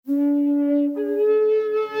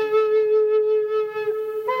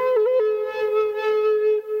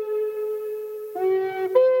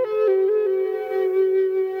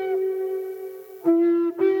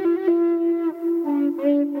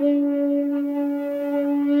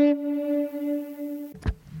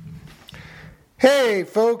Hey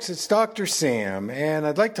folks, it's Dr. Sam, and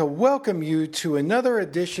I'd like to welcome you to another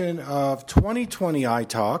edition of 2020 Eye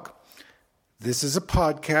Talk. This is a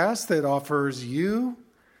podcast that offers you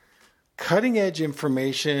cutting edge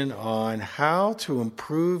information on how to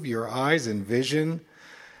improve your eyes and vision.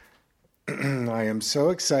 I am so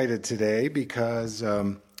excited today because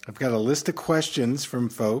I've got a list of questions from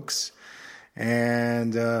folks,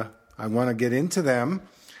 and I want to get into them.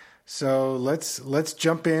 So let's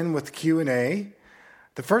jump in with Q&A.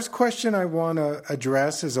 The first question I want to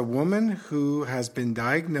address is a woman who has been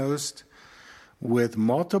diagnosed with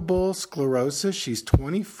multiple sclerosis. She's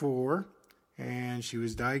 24 and she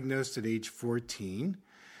was diagnosed at age 14.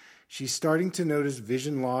 She's starting to notice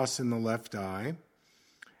vision loss in the left eye,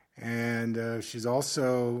 and she's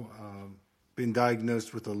also been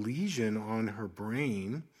diagnosed with a lesion on her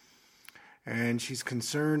brain. And she's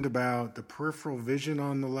concerned about the peripheral vision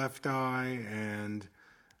on the left eye and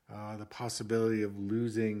the possibility of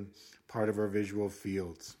losing part of her visual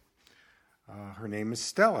fields. Her name is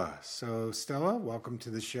Stella. So Stella, welcome to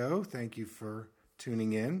the show. Thank you for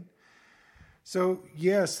tuning in. So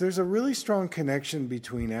yes, there's a really strong connection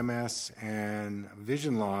between MS and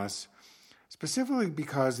vision loss, specifically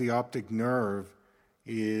because the optic nerve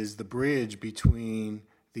is the bridge between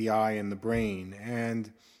the eye and the brain.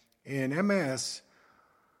 And in MS,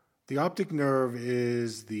 the optic nerve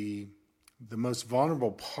is the most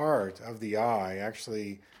vulnerable part of the eye.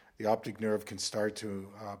 Actually, the optic nerve can start to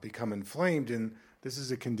become inflamed, and this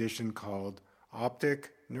is a condition called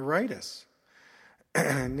optic neuritis.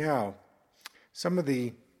 Now, some of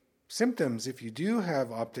the symptoms, if you do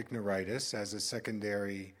have optic neuritis as a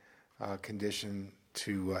secondary condition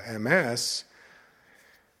to MS,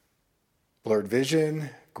 blurred vision,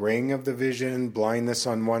 graying of the vision, blindness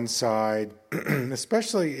on one side,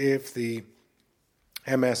 especially if the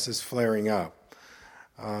MS is flaring up.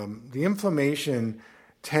 The inflammation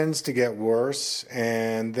tends to get worse,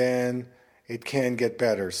 and then it can get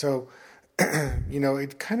better. So,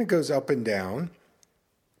 it kind of goes up and down.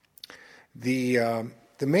 The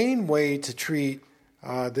main way to treat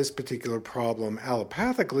this particular problem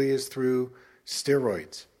allopathically is through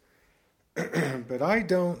steroids. But I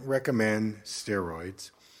don't recommend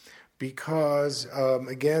steroids because,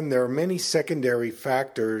 again, there are many secondary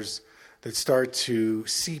factors that start to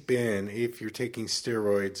seep in if you're taking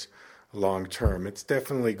steroids long term. It's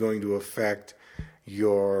definitely going to affect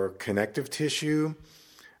your connective tissue.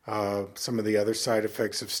 Some of the other side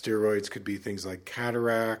effects of steroids could be things like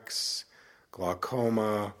cataracts,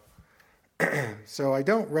 glaucoma. So I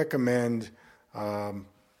don't recommend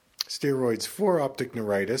steroids for optic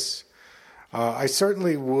neuritis. I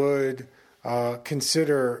certainly would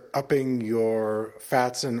consider upping your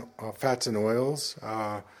fats and oils.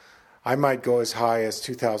 I might go as high as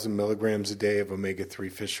 2,000 milligrams a day of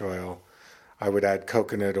omega-3 fish oil. I would add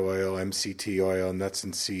coconut oil, MCT oil, nuts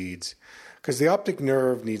and seeds, because the optic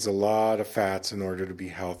nerve needs a lot of fats in order to be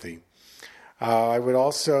healthy. I would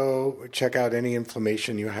also check out any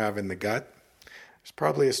inflammation you have in the gut. There's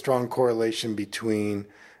probably a strong correlation between,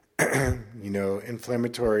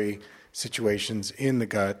 inflammatory situations in the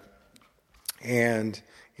gut and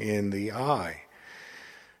in the eye.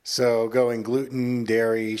 So going gluten,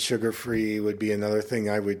 dairy, sugar-free would be another thing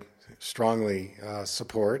I would strongly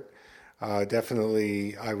support.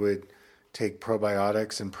 Definitely I would take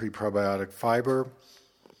probiotics and pre-probiotic fiber.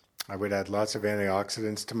 I would add lots of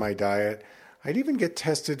antioxidants to my diet. I'd even get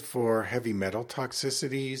tested for heavy metal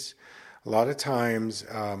toxicities. A lot of times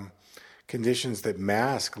conditions that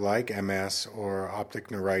mask like MS or optic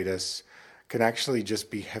neuritis can actually just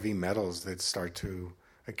be heavy metals that start to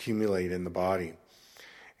accumulate in the body.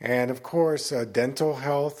 And of course, dental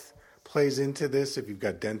health plays into this. If you've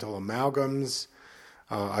got dental amalgams,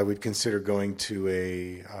 I would consider going to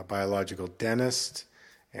a biological dentist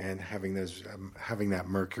and having that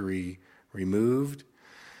mercury removed.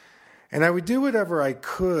 And I would do whatever I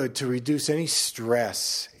could to reduce any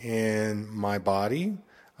stress in my body,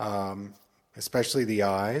 especially the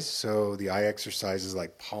eyes. So the eye exercises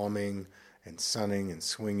like palming and sunning and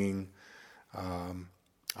swinging.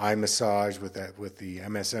 Eye massage with the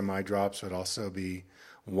MSM eye drops would also be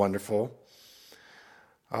wonderful.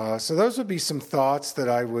 So those would be some thoughts that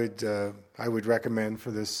I would recommend for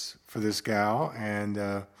this gal, and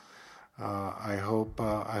I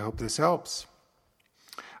hope this helps.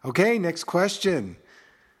 Okay, next question.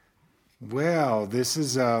 Well, this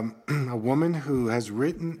is a woman who has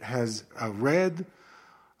read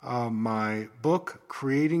my book,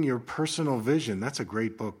 Creating Your Personal Vision. That's a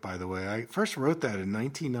great book, by the way. I first wrote that in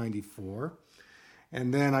 1994,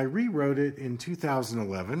 and then I rewrote it in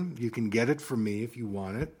 2011. You can get it from me if you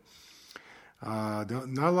want it. Not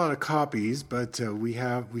a lot of copies, but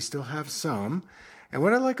we still have some. And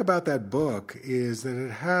what I like about that book is that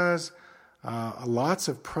it has lots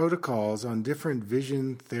of protocols on different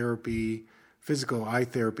vision therapy, physical eye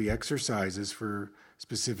therapy exercises for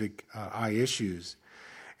specific eye issues.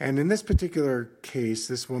 And in this particular case,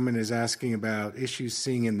 this woman is asking about issues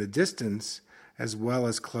seeing in the distance as well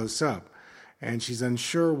as close up. And she's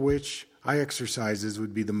unsure which eye exercises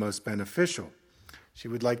would be the most beneficial. She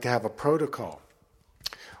would like to have a protocol.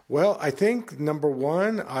 Well, I think number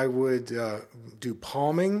one, I would do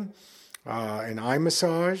palming and eye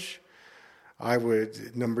massage. I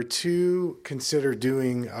would, number two, consider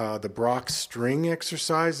doing the Brock string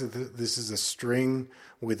exercise. This is a string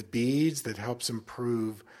with beads that helps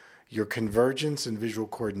improve your convergence and visual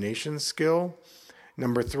coordination skill.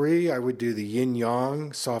 Number three, I would do the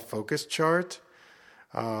yin-yang soft focus chart.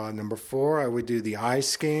 Number four, I would do the eye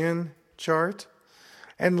scan chart.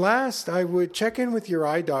 And last, I would check in with your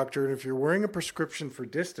eye doctor, and if you're wearing a prescription for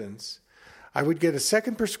distance, I would get a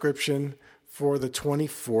second prescription for the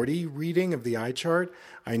 20/40 reading of the eye chart.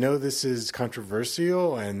 I know this is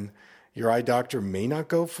controversial, and your eye doctor may not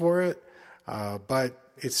go for it,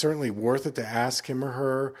 but it's certainly worth it to ask him or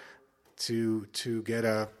her to get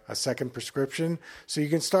a second prescription, so you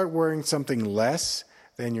can start wearing something less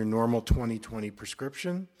than your normal 20/20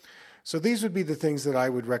 prescription. So these would be the things that I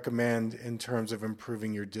would recommend in terms of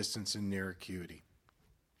improving your distance and near acuity.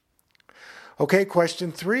 Okay,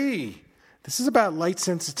 question 3. This is about light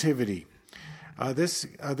sensitivity. This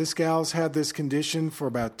gal's had this condition for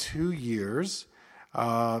about 2 years.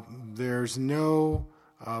 There's no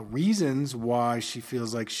reasons why she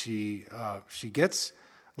feels like she gets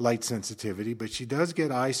light sensitivity, but she does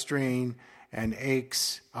get eye strain and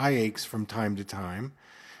eye aches from time to time.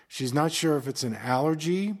 She's not sure if it's an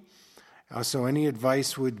allergy. So any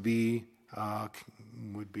advice would be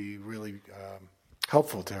really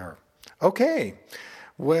helpful to her. Okay,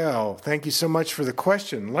 well, thank you so much for the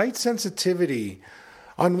question. Light sensitivity.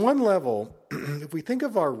 On one level, if we think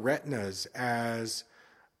of our retinas as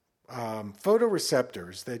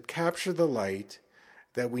photoreceptors that capture the light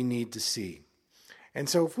that we need to see. And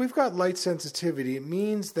so if we've got light sensitivity, it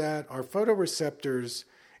means that our photoreceptors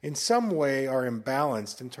in some way are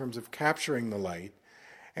imbalanced in terms of capturing the light.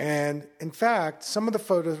 And in fact, some of the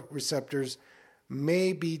photoreceptors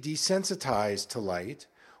may be desensitized to light,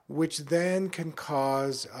 which then can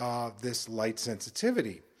cause this light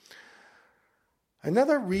sensitivity.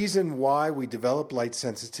 Another reason why we develop light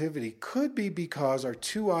sensitivity could be because our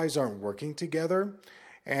two eyes aren't working together.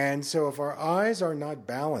 And so if our eyes are not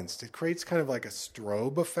balanced, it creates kind of like a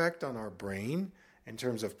strobe effect on our brain in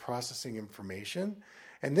terms of processing information.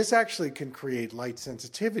 And this actually can create light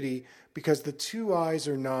sensitivity because the two eyes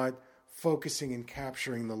are not focusing and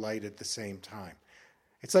capturing the light at the same time.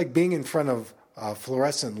 It's like being in front of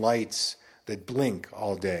fluorescent lights that blink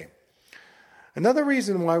all day. Another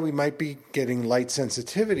reason why we might be getting light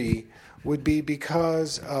sensitivity would be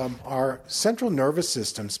because our central nervous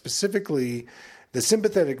system, specifically the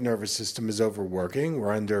sympathetic nervous system, is overworking.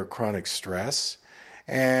 We're under chronic stress.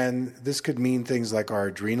 And this could mean things like our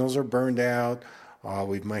adrenals are burned out.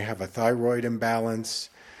 We might have a thyroid imbalance.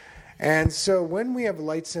 And so when we have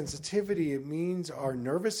light sensitivity, it means our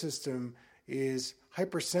nervous system is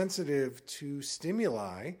hypersensitive to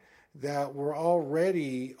stimuli that we're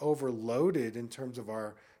already overloaded in terms of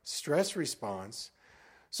our stress response.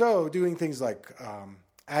 So doing things like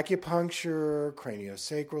acupuncture,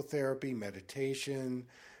 craniosacral therapy, meditation,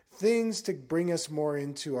 things to bring us more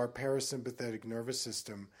into our parasympathetic nervous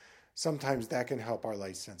system, sometimes that can help our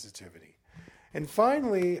light sensitivity. And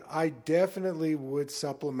finally, I definitely would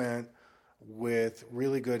supplement with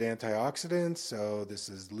really good antioxidants. So this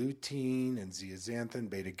is lutein and zeaxanthin,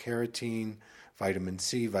 beta-carotene, vitamin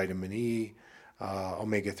C, vitamin E,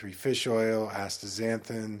 omega-3 fish oil,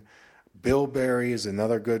 astaxanthin. Bilberry is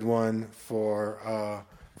another good one for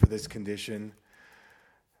this condition.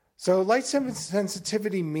 So light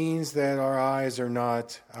sensitivity means that our eyes are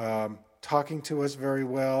not talking to us very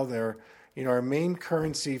well. They're, our main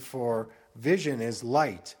currency for vision is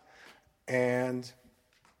light. And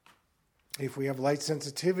if we have light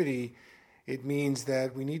sensitivity, it means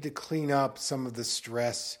that we need to clean up some of the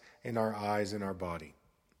stress in our eyes and our body.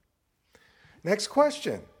 Next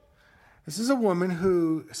question. This is a woman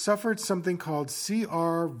who suffered something called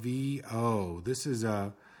CRVO. This is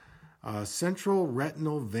a central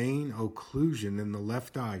retinal vein occlusion in the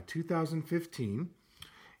left eye, 2015.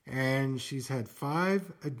 And she's had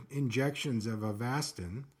 5 injections of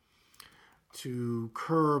Avastin to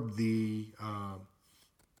curb the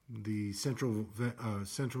central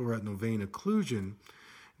retinal vein occlusion.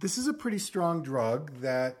 This is a pretty strong drug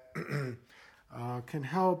that can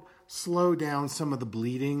help slow down some of the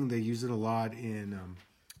bleeding. They use it a lot in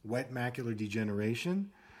wet macular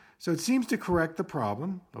degeneration. So it seems to correct the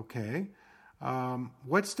problem. Okay.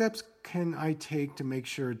 What steps can I take to make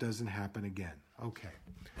sure it doesn't happen again? Okay.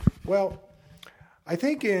 Well, I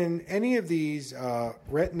think in any of these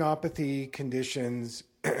retinopathy conditions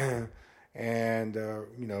and,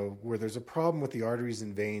 where there's a problem with the arteries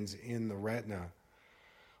and veins in the retina,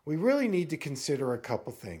 we really need to consider a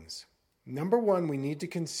couple things. Number one, we need to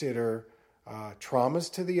consider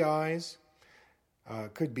traumas to the eyes.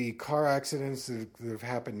 Could be car accidents that have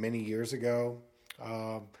happened many years ago.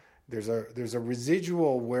 There's a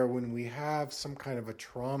residual where when we have some kind of a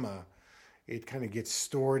trauma, it kind of gets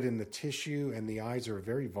stored in the tissue, and the eyes are a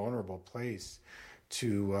very vulnerable place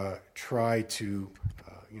to try to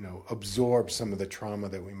absorb some of the trauma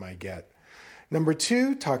that we might get. Number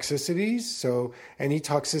two, toxicities. So any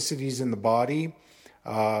toxicities in the body,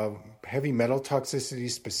 heavy metal toxicity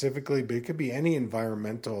specifically, but it could be any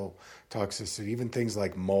environmental toxicity, even things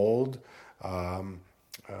like mold,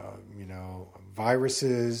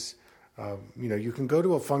 viruses. You can go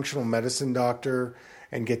to a functional medicine doctor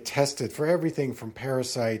and get tested for everything from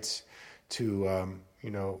parasites to,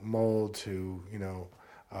 mold to,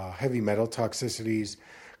 heavy metal toxicities.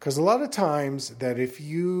 Because a lot of times that if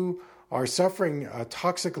you are suffering a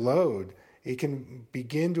toxic load, it can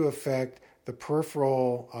begin to affect the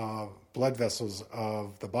peripheral blood vessels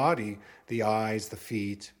of the body, the eyes, the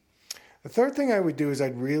feet. The third thing I would do is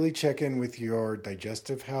I'd really check in with your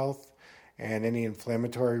digestive health and any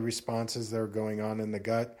inflammatory responses that are going on in the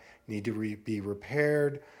gut need to be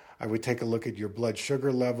repaired. I would take a look at your blood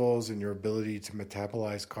sugar levels and your ability to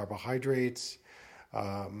metabolize carbohydrates.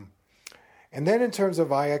 And then in terms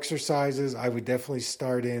of eye exercises, I would definitely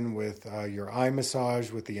start in with your eye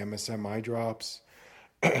massage with the MSM eye drops,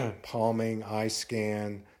 palming, eye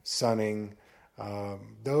scan, sunning.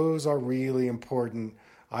 Those are really important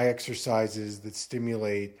eye exercises that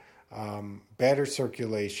stimulate better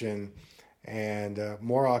circulation and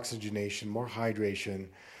more oxygenation, more hydration,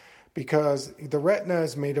 because the retina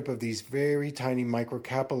is made up of these very tiny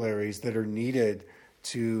microcapillaries that are needed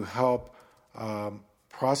to help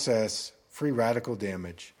process free radical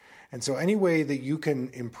damage. And so any way that you can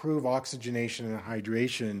improve oxygenation and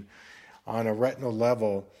hydration on a retinal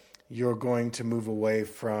level, you're going to move away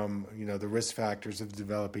from, the risk factors of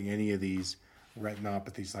developing any of these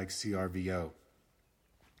retinopathies like CRVO.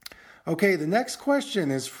 Okay, the next question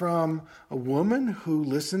is from a woman who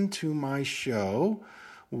listened to my show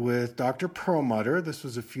with Dr. Perlmutter. This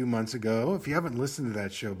was a few months ago. If you haven't listened to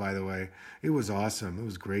that show, by the way, it was awesome. It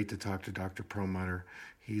was great to talk to Dr. Perlmutter.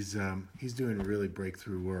 He's doing really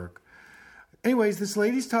breakthrough work. Anyways, this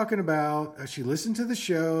lady's talking about, she listened to the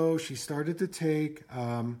show. She started to take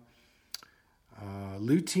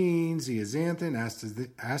lutein, zeaxanthin,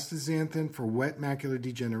 astaxanthin for wet macular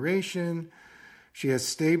degeneration. She has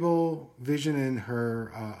stable vision in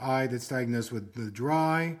her eye that's diagnosed with the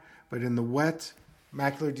dry, but in the wet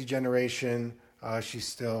macular degeneration, she's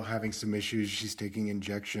still having some issues. She's taking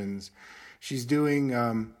injections. She's doing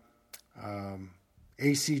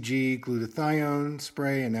ACG glutathione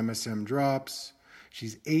spray and MSM drops.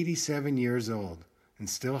 She's 87 years old and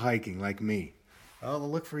still hiking like me. I'll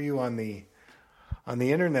look for you on the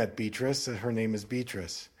internet, Beatrice. Her name is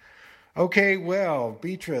Beatrice. Okay, well,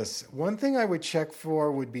 Beatrice, one thing I would check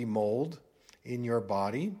for would be mold in your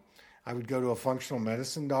body. I would go to a functional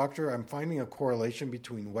medicine doctor. I'm finding a correlation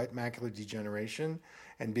between wet macular degeneration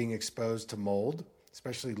and being exposed to mold,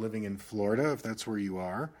 especially living in Florida, if that's where you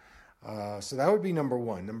are. So that would be number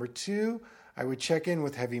one. Number two, I would check in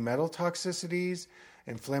with heavy metal toxicities,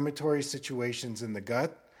 inflammatory situations in the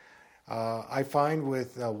gut. I find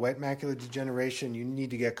with wet macular degeneration, you need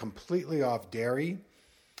to get completely off dairy,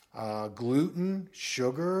 gluten,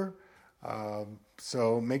 sugar.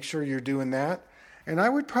 So make sure you're doing that. And I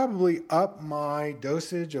would probably up my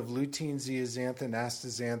dosage of lutein, zeaxanthin,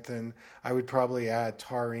 astaxanthin. I would probably add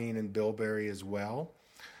taurine and bilberry as well.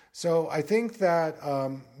 So I think that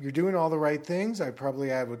you're doing all the right things. I'd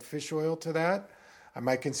probably add with fish oil to that. I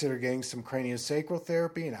might consider getting some craniosacral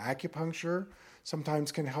therapy and acupuncture.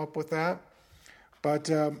 Sometimes can help with that. But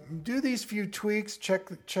do these few tweaks.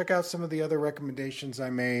 Check out some of the other recommendations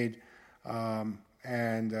I made.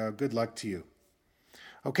 And good luck to you.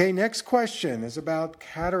 Okay, next question is about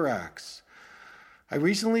cataracts. I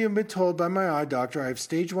recently have been told by my eye doctor I have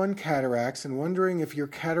stage 1 cataracts and wondering if your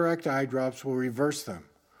cataract eye drops will reverse them.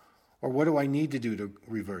 Or what do I need to do to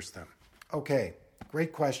reverse them? Okay,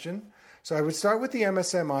 great question. So I would start with the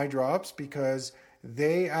MSM eye drops because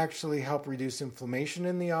they actually help reduce inflammation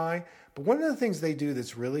in the eye, But one of the things they do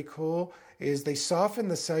that's really cool is they soften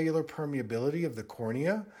the cellular permeability of the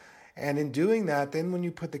cornea. And in doing that, then when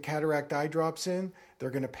you put the cataract eye drops in, they're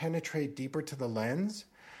going to penetrate deeper to the lens.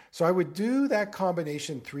 So I would do that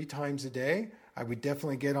combination 3 times a day. I would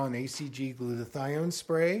definitely get on ACG glutathione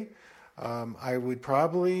spray. I would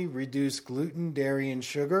probably reduce gluten, dairy, and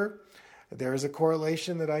sugar. There is a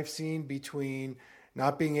correlation that I've seen between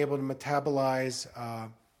not being able to metabolize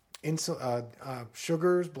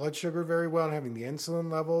sugars, blood sugar very well, and having the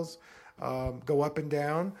insulin levels go up and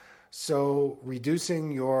down. So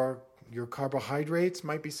reducing your carbohydrates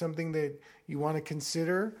might be something that you want to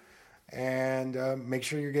consider, and make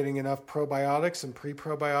sure you're getting enough probiotics and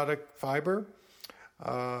pre-probiotic fiber,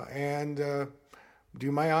 and do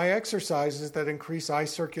my eye exercises that increase eye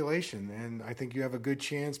circulation. And I think you have a good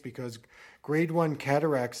chance, because grade 1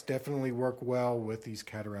 cataracts definitely work well with these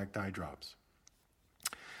cataract eye drops.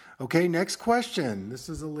 Okay, next question. This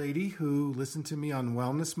is a lady who listened to me on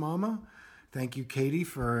Wellness Mama. Thank you, Katie,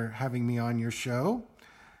 for having me on your show.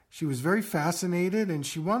 She was very fascinated, and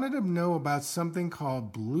she wanted to know about something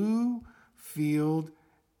called blue field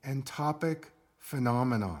entopic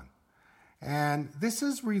phenomenon. And this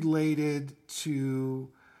is related to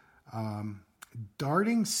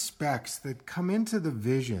darting specks that come into the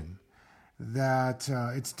vision, that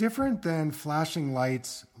it's different than flashing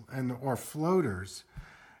lights or floaters.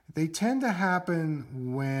 They tend to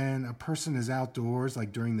happen when a person is outdoors,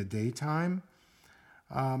 like during the daytime.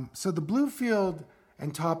 So the blue field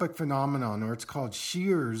entopic phenomenon, or it's called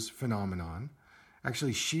Shear's phenomenon.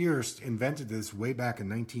 Actually, Shear invented this way back in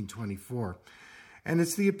 1924. And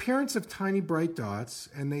it's the appearance of tiny bright dots,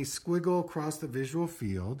 and they squiggle across the visual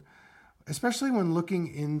field, especially when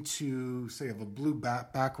looking into, say, a blue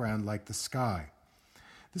background like the sky.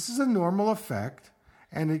 This is a normal effect,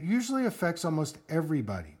 and it usually affects almost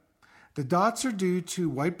everybody. The dots are due to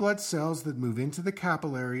white blood cells that move into the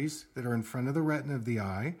capillaries that are in front of the retina of the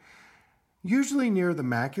eye, usually near the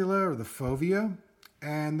macula or the fovea.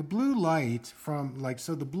 And the blue light from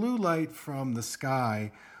the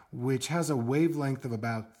sky, which has a wavelength of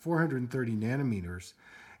about 430 nanometers,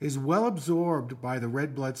 is well absorbed by the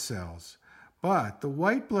red blood cells. But the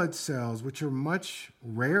white blood cells, which are much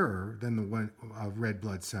rarer than the red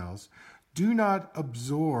blood cells, do not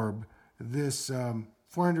absorb this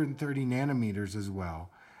 430 nanometers as well.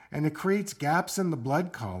 And it creates gaps in the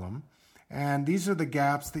blood column, and these are the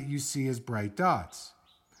gaps that you see as bright dots.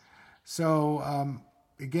 So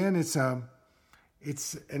again, it's an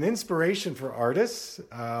inspiration for artists.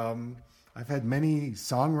 I've had many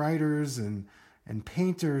songwriters and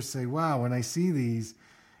painters say, wow, when I see these,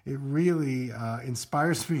 it really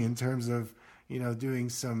inspires me in terms of, doing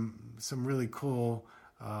some really cool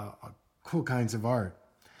kinds of art.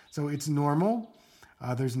 So it's normal.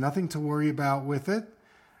 There's nothing to worry about with it.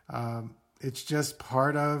 It's just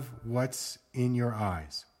part of what's in your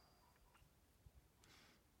eyes.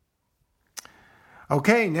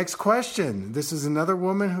 Okay, next question. This is another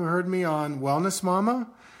woman who heard me on Wellness Mama,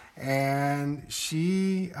 and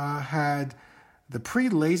she had the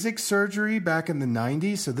pre-LASIK surgery back in the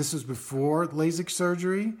 90s. So this was before LASIK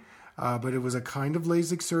surgery, but it was a kind of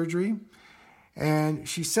LASIK surgery. And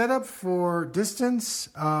she set up for distance.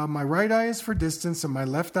 My right eye is for distance and my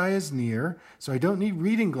left eye is near, so I don't need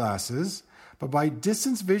reading glasses. But my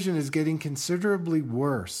distance vision is getting considerably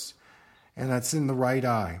worse, and that's in the right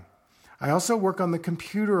eye. I also work on the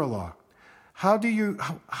computer a lot. How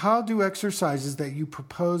do exercises that you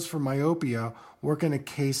propose for myopia work in a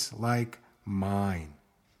case like mine?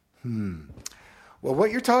 Well,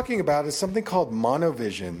 what you're talking about is something called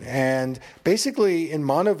monovision. And basically in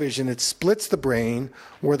monovision, it splits the brain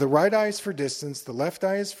where the right eye is for distance, the left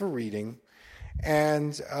eye is for reading.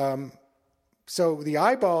 And so the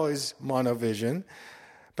eyeball is monovision,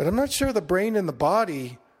 but I'm not sure the brain and the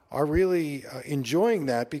body are really enjoying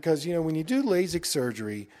that, because, when you do LASIK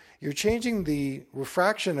surgery, you're changing the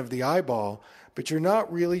refraction of the eyeball, but you're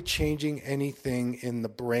not really changing anything in the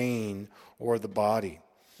brain or the body.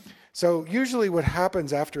 So usually what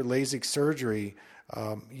happens after LASIK surgery,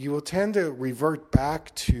 you will tend to revert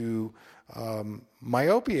back to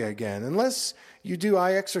myopia again, unless you do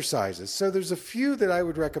eye exercises. So there's a few that I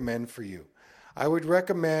would recommend for you. I would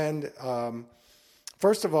recommend,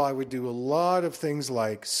 first of all, I would do a lot of things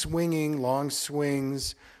like swinging, long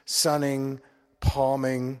swings, sunning,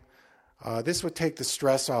 palming. This would take the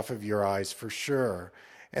stress off of your eyes for sure.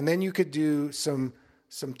 And then you could do some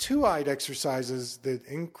two-eyed exercises that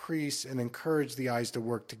increase and encourage the eyes to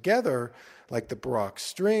work together, like the Barak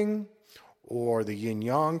string or the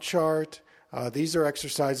yin-yang chart. These are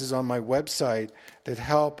exercises on my website that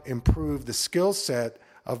help improve the skill set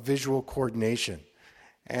of visual coordination.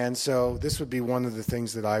 And so this would be one of the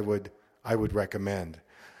things that I would recommend.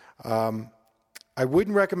 I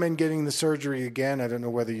wouldn't recommend getting the surgery again. I don't know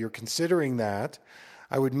whether you're considering that.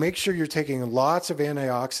 I would make sure you're taking lots of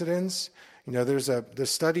antioxidants. There's the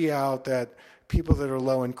study out that people that are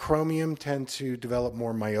low in chromium tend to develop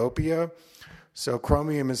more myopia. So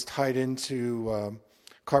chromium is tied into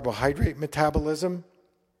carbohydrate metabolism.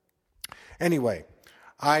 Anyway,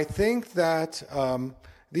 I think that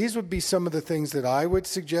these would be some of the things that I would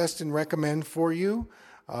suggest and recommend for you.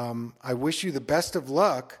 I wish you the best of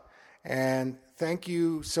luck, and thank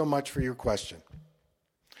you so much for your question.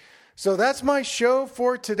 So that's my show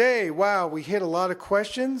for today. Wow, we hit a lot of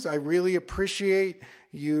questions. I really appreciate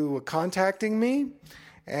you contacting me.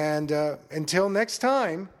 And until next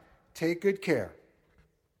time, take good care.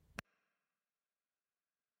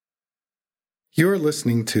 You're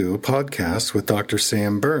listening to a podcast with Dr.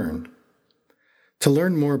 Sam Berne. To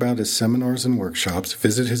learn more about his seminars and workshops,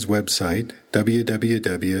 visit his website,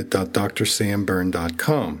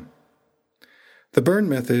 www.drsamberne.com. The Berne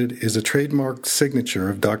Method is a trademarked signature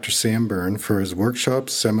of Dr. Sam Berne for his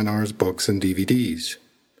workshops, seminars, books, and DVDs.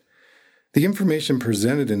 The information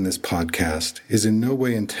presented in this podcast is in no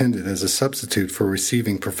way intended as a substitute for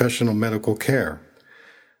receiving professional medical care.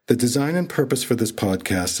 The design and purpose for this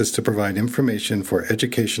podcast is to provide information for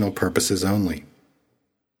educational purposes only.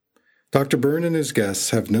 Dr. Berne and his guests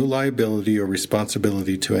have no liability or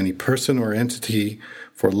responsibility to any person or entity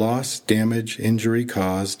for loss, damage, injury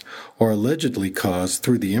caused, or allegedly caused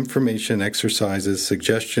through the information, exercises,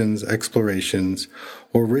 suggestions, explorations,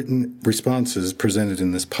 or written responses presented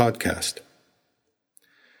in this podcast.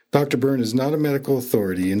 Dr. Berne is not a medical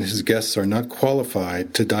authority, and his guests are not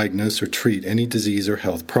qualified to diagnose or treat any disease or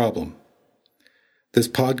health problem. This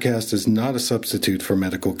podcast is not a substitute for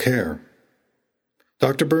medical care.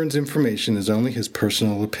 Dr. Berne's information is only his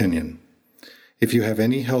personal opinion. If you have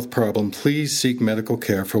any health problem, please seek medical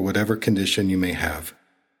care for whatever condition you may have.